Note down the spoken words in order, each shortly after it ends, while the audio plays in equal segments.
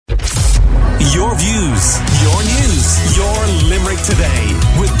Your views, your news, your Limerick Today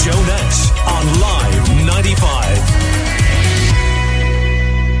with Joe Nash on Live 95.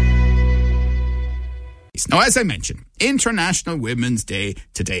 Now, as I mentioned, International Women's Day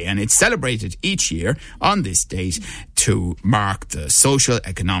today, and it's celebrated each year on this date to mark the social,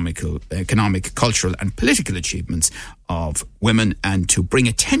 economic, cultural and political achievements of women and to bring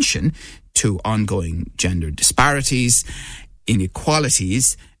attention to ongoing gender disparities,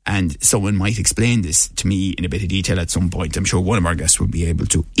 inequalities, and someone might explain this to me in a bit of detail at some point. I'm sure one of our guests will be able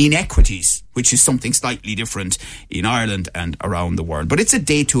to. Inequities, which is something slightly different in Ireland and around the world. But it's a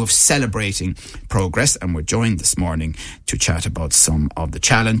day too of celebrating progress, and we're joined this morning to chat about some of the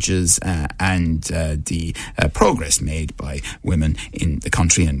challenges and the progress made by women in the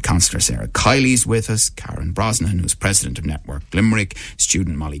country. And Councillor Sarah Kiley's with us, Karen Brosnan, who's president of Network Limerick,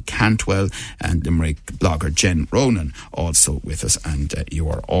 student Molly Cantwell, and Limerick blogger Jen Ronan also with us. And you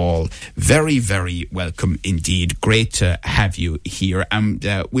are all very, very welcome indeed. Great to have you here. And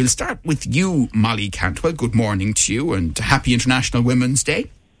we'll start with you, Molly Cantwell. Good morning to you and happy International Women's Day.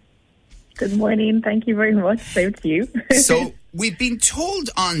 Good morning. Thank you very much. Same to you. So we've been told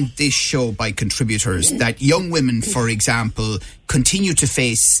on this show by contributors that young women, for example, continue to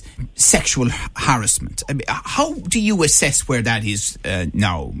face sexual harassment. I mean, how do you assess where that is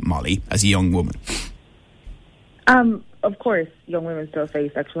now, Molly, as a young woman? Of course, young women still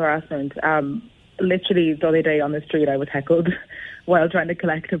face sexual harassment. Literally the other day on the street I was heckled while trying to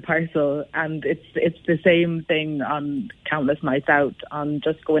collect a parcel, and it's the same thing on countless nights out, on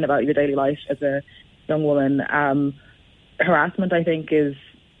just going about your daily life as a young woman. Harassment, I think, is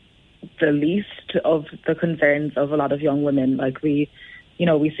the least of the concerns of a lot of young women. Like we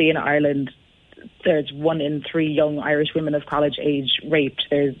see in Ireland, there's 1 in 3 young Irish women of college age raped.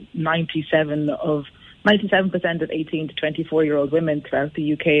 There's 97% of 18 to 24-year-old women throughout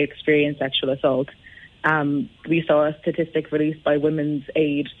the UK experience sexual assault. We saw a statistic released by Women's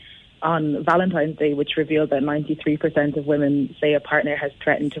Aid on Valentine's Day, which revealed that 93% of women say a partner has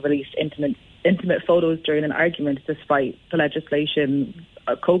threatened to release intimate photos during an argument, despite the legislation,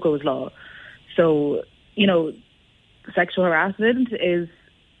 COCO's law. So, sexual harassment is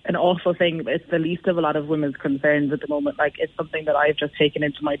an awful thing. It's the least of a lot of women's concerns at the moment. Like, it's something that I've just taken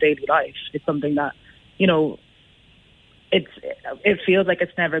into my daily life. It's something that, it feels like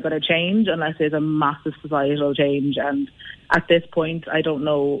it's never going to change unless there's a massive societal change. And at this point, I don't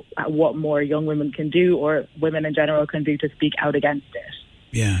know what more young women can do, or women in general can do, to speak out against it.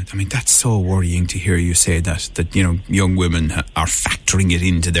 Yeah, I mean, that's so worrying to hear you say that young women are factoring it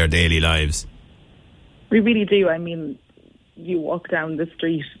into their daily lives. We really do. I mean, you walk down the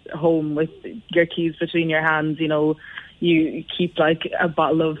street home with your keys between your hands, you keep like a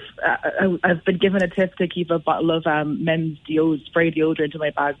bottle of, I've been given a tip to keep a bottle of men's spray deodorant in my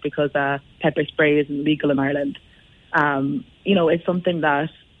bag because pepper spray isn't legal in Ireland. It's something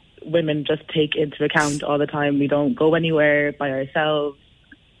that women just take into account all the time. We don't go anywhere by ourselves.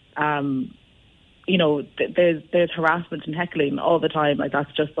 There's harassment and heckling all the time. Like,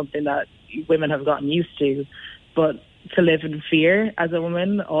 that's just something that women have gotten used to. But to live in fear as a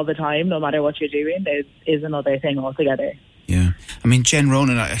woman all the time, no matter what you're doing, is another thing altogether. Yeah. I mean, Jen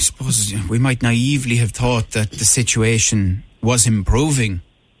Ronan, I suppose we might naively have thought that the situation was improving.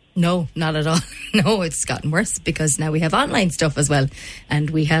 No, not at all. No, it's gotten worse because now we have online stuff as well,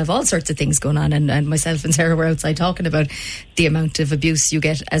 and we have all sorts of things going on, and myself and Sarah were outside talking about the amount of abuse you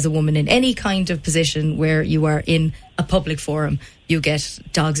get as a woman in any kind of position where you are in a public forum. You get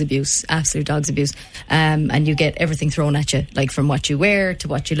dogs abuse, absolute dogs abuse, and you get everything thrown at you, like from what you wear to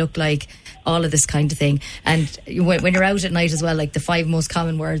what you look like, all of this kind of thing. And when you're out at night as well, like the 5 most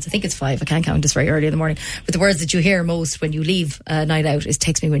common words, I think it's 5, I can't count, it's very early in the morning, but the words that you hear most when you leave a night out is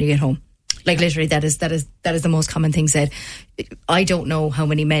text me when you get home. Like, literally, that is the most common thing said. I don't know how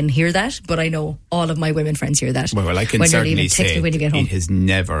many men hear that, but I know all of my women friends hear that. Well, I can certainly say when you get home. It has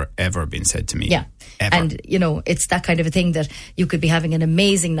never, ever been said to me. Yeah. Ever. And, it's that kind of a thing that you could be having an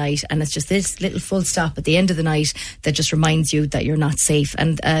amazing night, and it's just this little full stop at the end of the night that just reminds you that you're not safe.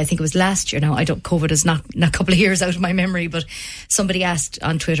 And I think it was last year now, COVID is not a couple of years out of my memory, but somebody asked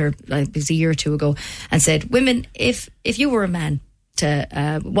on Twitter, it was a year or two ago, and said, women, if you were a man,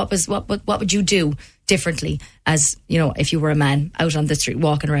 what would you do differently as if you were a man out on the street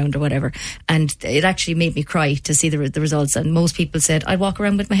walking around or whatever? And it actually made me cry to see the results, and most people said, I'd walk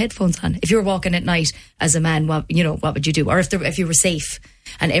around with my headphones on. If you were walking at night as a man, what would you do? Or if you were safe?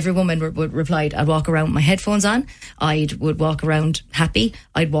 And every woman would replied, I'd walk around with my headphones on, would walk around happy,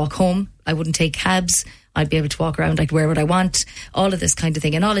 I'd walk home, I wouldn't take cabs, I'd be able to walk around, I'd wear what I want, all of this kind of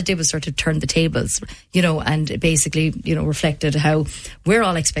thing. And all it did was sort of turn the tables, and it basically, reflected how we're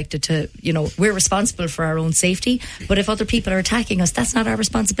all expected to, we're responsible for our own safety. But if other people are attacking us, that's not our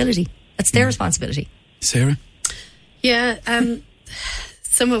responsibility. That's their responsibility. Sarah? Yeah,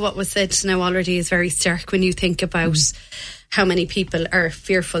 some of what was said now already is very stark when you think about how many people are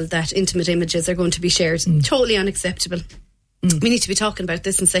fearful that intimate images are going to be shared. Totally unacceptable. We need to be talking about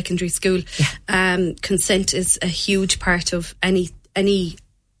this in secondary school. Yeah. Consent is a huge part of any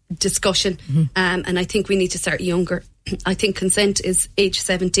discussion, and I think we need to start younger. I think consent is age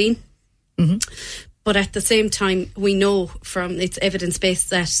 17. But at the same time, we know from it's evidence-based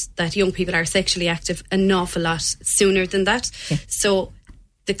that young people are sexually active an awful lot sooner than that. Yeah. So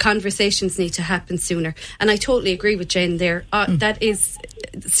the conversations need to happen sooner. And I totally agree with Jen there. That is,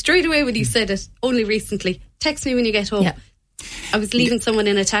 straight away when you said it, only recently, text me when you get home. Yeah. I was leaving someone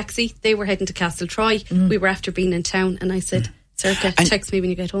in a taxi. They were heading to Castletroy. We were after being in town, and I said, Circa, text me when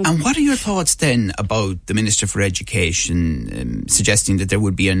you get home. And what are your thoughts then about the Minister for Education suggesting that there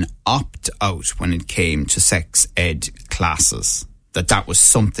would be an opt-out when it came to sex ed classes? That was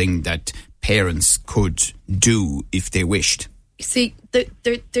something that parents could do if they wished? You see,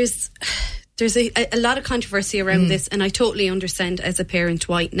 there's a lot of controversy around this, and I totally understand as a parent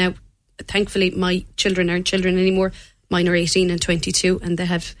why. Now, thankfully, my children aren't children anymore. Mine are 18 and 22, and they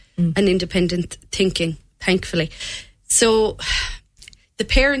have an independent thinking, thankfully. So the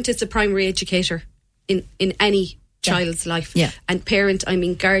parent is the primary educator in any child's life. Yeah. And parent, I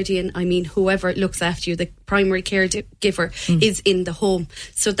mean guardian, I mean whoever looks after you, the primary caregiver is in the home.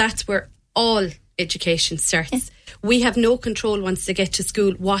 So that's where all education starts. Yeah. We have no control once they get to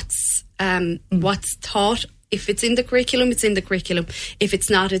school what's taught. If it's in the curriculum, it's in the curriculum. If it's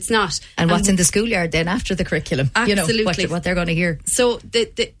not, it's not. And what's in the schoolyard then after the curriculum? Absolutely. What they're going to hear. So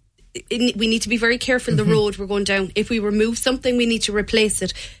we need to be very careful the road we're going down. If we remove something, we need to replace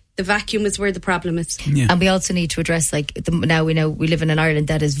it. The vacuum is where the problem is. Yeah. And we also need to address, now we know we live in an Ireland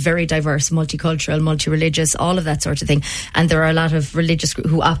that is very diverse, multicultural, multi-religious, all of that sort of thing. And there are a lot of religious groups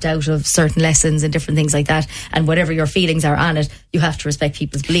who opt out of certain lessons and different things like that. And whatever your feelings are on it, you have to respect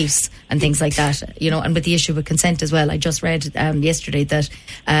people's beliefs and things like that. And with the issue with consent as well, I just read yesterday that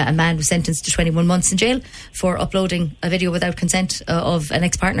a man was sentenced to 21 months in jail for uploading a video without consent of an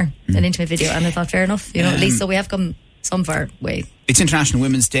ex-partner, an intimate video. And I thought, fair enough, at least so we have come some far way. It's International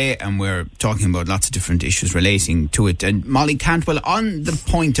Women's Day, and we're talking about lots of different issues relating to it. And Molly Cantwell, on the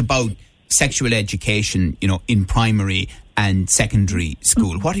point about sexual education, in primary and secondary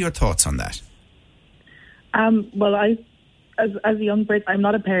school, what are your thoughts on that? Well, as a young person, I'm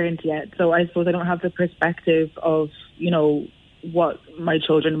not a parent yet, so I suppose I don't have the perspective of, what my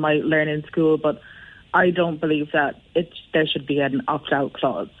children might learn in school, but I don't believe that there should be an opt-out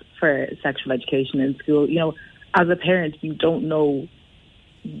clause for sexual education in school. As a parent, you don't know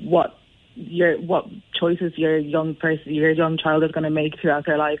what choices your young child is going to make throughout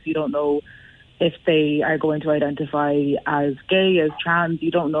their life. You don't know if they are going to identify as gay, as trans. You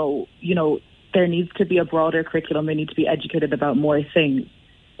don't know. There needs to be a broader curriculum. They need to be educated about more things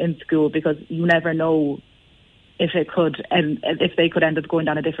in school, because you never know if they could end up going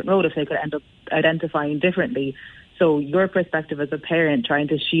down a different road, if they could end up identifying differently. So your perspective as a parent, trying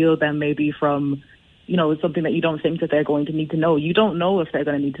to shield them maybe from something that you don't think that they're going to need to know. You don't know if they're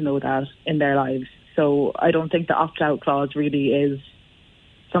going to need to know that in their lives. So I don't think the opt-out clause really is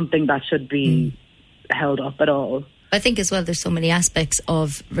something that should be held up at all. I think as well there's so many aspects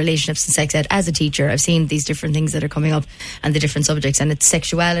of relationships and sex ed. As a teacher, I've seen these different things that are coming up and the different subjects, and it's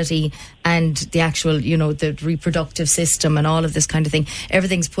sexuality and the actual, the reproductive system and all of this kind of thing.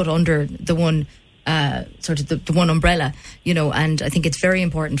 Everything's put under the one sort of the one umbrella, and I think it's very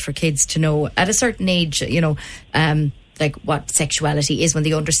important for kids to know at a certain age, like what sexuality is, when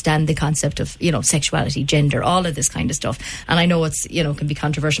they understand the concept of, sexuality, gender, all of this kind of stuff. And I know it's, can be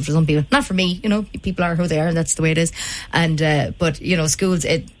controversial for some people. Not for me, people are who they are, and that's the way it is. And, but, schools,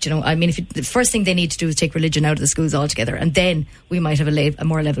 the first thing they need to do is take religion out of the schools altogether, and then we might have a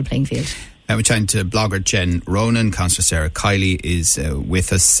more level playing field. We're chatting to blogger Jen Ronan. Councillor Sarah Kiley is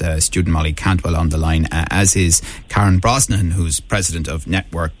with us, student Molly Cantwell on the line, as is Karen Brosnahan, who's president of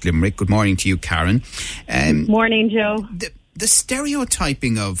Network Limerick. Good morning to you, Karen. Morning, Joe. The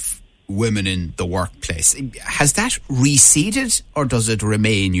stereotyping of women in the workplace, has that receded, or does it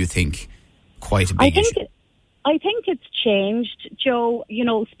remain, you think, quite a big issue? I think it's changed, Joe.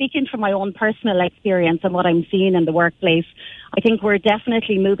 Speaking from my own personal experience and what I'm seeing in the workplace, I think we're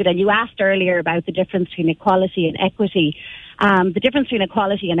definitely moving. And you asked earlier about the difference between equality and equity. The difference between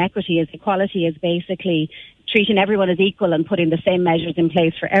equality and equity is basically treating everyone as equal and putting the same measures in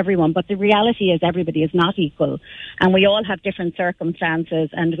place for everyone. But the reality is everybody is not equal, and we all have different circumstances,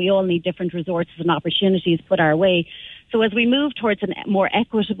 and we all need different resources and opportunities put our way. So as we move towards a more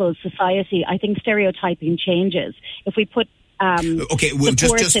equitable society, I think stereotyping changes. If we put okay, well,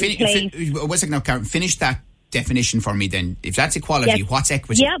 just finish that definition for me then. If that's equality, yes. What's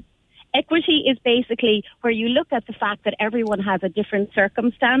equity? Yeah. Equity is basically where you look at the fact that everyone has a different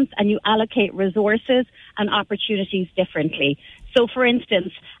circumstance and you allocate resources and opportunities differently. So, for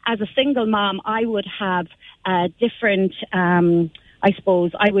instance, as a single mom, I would have different I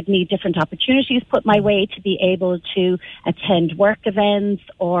suppose I would need different opportunities put my way to be able to attend work events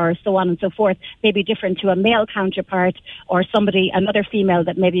or so on and so forth, maybe different to a male counterpart or another female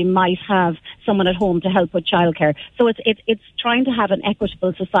that maybe might have someone at home to help with childcare. So it's trying to have an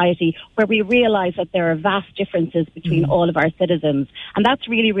equitable society where we realise that there are vast differences between all of our citizens. And that's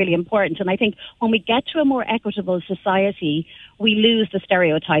really, really important. And I think when we get to a more equitable society, we lose the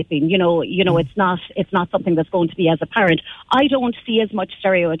stereotyping. It's not something that's going to be as apparent. I don't see as much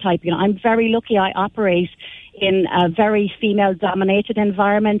stereotyping. I'm very lucky. I operate in a very female-dominated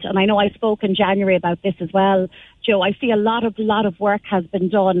environment, and I know I spoke in January about this as well, Joe. I see a lot of work has been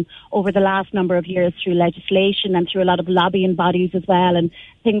done over the last number of years through legislation and through a lot of lobbying bodies as well, and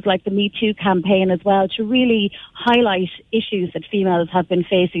things like the Me Too campaign as well, to really highlight issues that females have been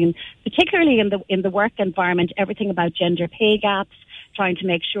facing, particularly in the work environment. Everything about gender pay gaps, trying to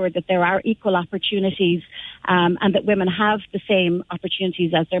make sure that there are equal opportunities and that women have the same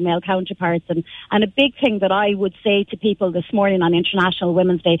opportunities as their male counterparts. And a big thing that I would say to people this morning on International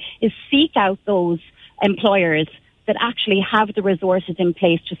Women's Day is seek out those employers that actually have the resources in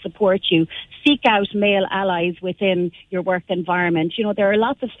place to support you. Seek out male allies within your work environment. There are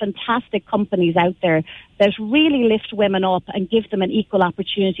lots of fantastic companies out there that really lift women up and give them an equal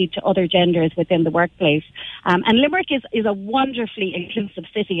opportunity to other genders within the workplace. And Limerick is a wonderfully inclusive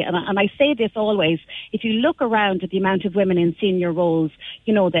city. And I say this always, if you look around at the amount of women in senior roles,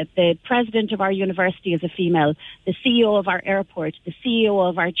 that the president of our university is a female, the CEO of our airport, the CEO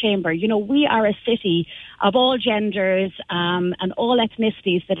of our chamber. We are a city of all genders and all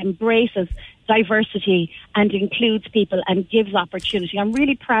ethnicities that embraces diversity and includes people and gives opportunity. I'm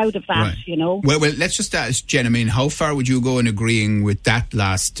really proud of that, Well, let's just ask Jen, how far would you go in agreeing with that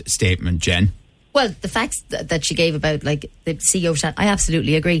last statement, Jen? Well, the facts that she gave about the CEO, I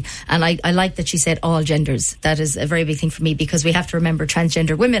absolutely agree. And I like that she said all genders. That is a very big thing for me, because we have to remember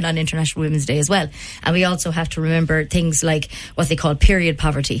transgender women on International Women's Day as well. And we also have to remember things like what they call period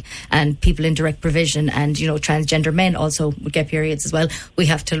poverty and people in direct provision, and, transgender men also would get periods as well. We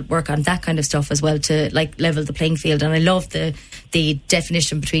have to work on that kind of stuff as well to level the playing field. And I love the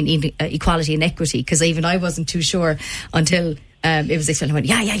definition between equality and equity, because even I wasn't too sure until it was explained. I went,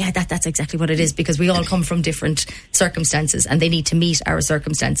 that's exactly what it is, because we all come from different circumstances and they need to meet our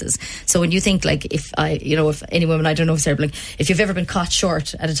circumstances. So when you think if any woman, I don't know, Sarah, if you've ever been caught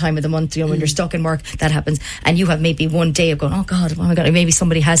short at a time of the month, when you're stuck in work, that happens, and you have maybe one day of going, oh my God, maybe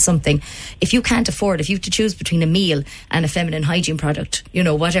somebody has something. If you can't afford, if you have to choose between a meal and a feminine hygiene product,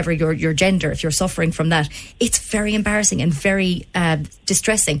 whatever your gender, if you're suffering from that, it's very embarrassing and very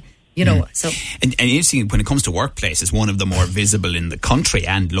distressing. So. And interesting, when it comes to workplaces, one of the more visible in the country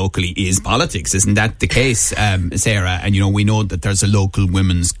and locally is politics. Isn't that the case, Sarah? And, we know that there's a local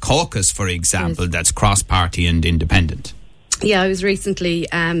women's caucus, for example, that's cross-party and independent. Yeah, I was recently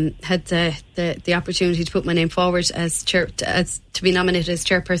had the opportunity to put my name forward as to be nominated as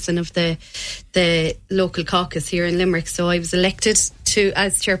chairperson of the local caucus here in Limerick. So I was elected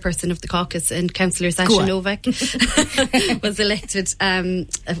as chairperson of the caucus, and Councillor Sasha Novak was elected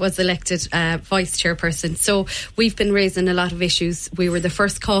vice chairperson. So we've been raising a lot of issues. We were the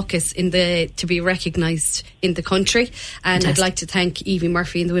first caucus to be recognised in the country, and I'd like to thank Evie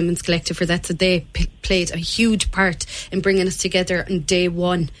Murphy and the Women's Collective for that. So they played a huge part in bringing us together on day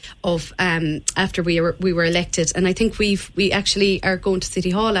one of after we were elected. And I think we actually are going to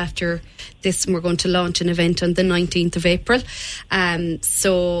City Hall after this, and we're going to launch an event on the 19th of April.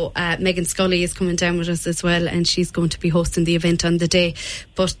 So Megan Scully is coming down with us as well, and she's going to be hosting the event on the day.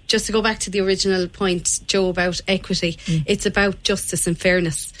 But just to go back to the original point, Joe, about equity, it's about justice and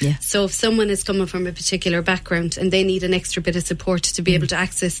fairness. Yeah. So if someone is coming from a particular background and they need an extra bit of support to be able to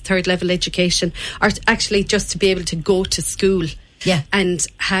access third level education, or actually just to be able to go to school and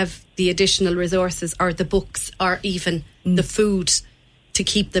have the additional resources or the books or even the food to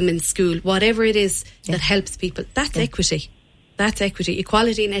keep them in school, whatever it is that helps people, that's equity. That's equity.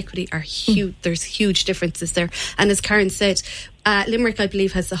 Equality and equity are huge. There's huge differences there. And as Karen said, Limerick, I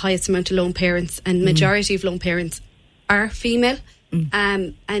believe, has the highest amount of lone parents, and majority of lone parents are female.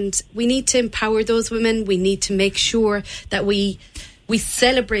 And we need to empower those women. We need to make sure that we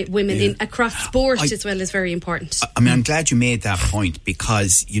celebrate women across sport as well is very important. I mean, I'm glad you made that point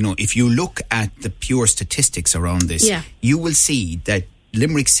because, you know, if you look at the pure statistics around this, you will see that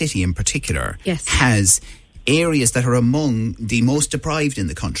Limerick City in particular has areas that are among the most deprived in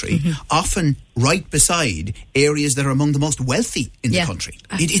the country, often right beside areas that are among the most wealthy in the country.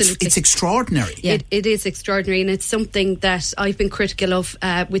 It's extraordinary. It is extraordinary, and it's something that I've been critical of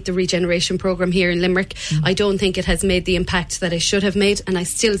with the regeneration programme here in Limerick. I don't think it has made the impact that it should have made, and I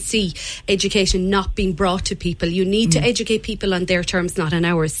still see education not being brought to people. You need to educate people on their terms, not on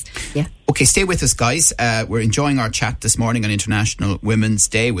ours. Okay, stay with us, guys. We're enjoying our chat this morning on International Women's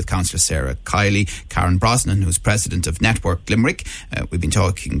Day with Councillor Sarah Kiley, Karen Brosnan, who's president of Network Limerick. We've been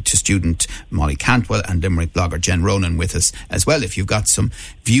talking to student Molly Cantwell and Limerick blogger Jen Ronan with us as well. If you've got some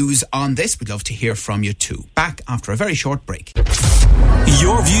views on this, we'd love to hear from you too. Back after a very short break.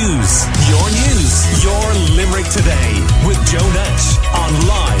 Your views, your news, your Limerick Today with Joe Nash on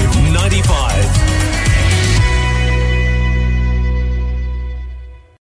Live 95.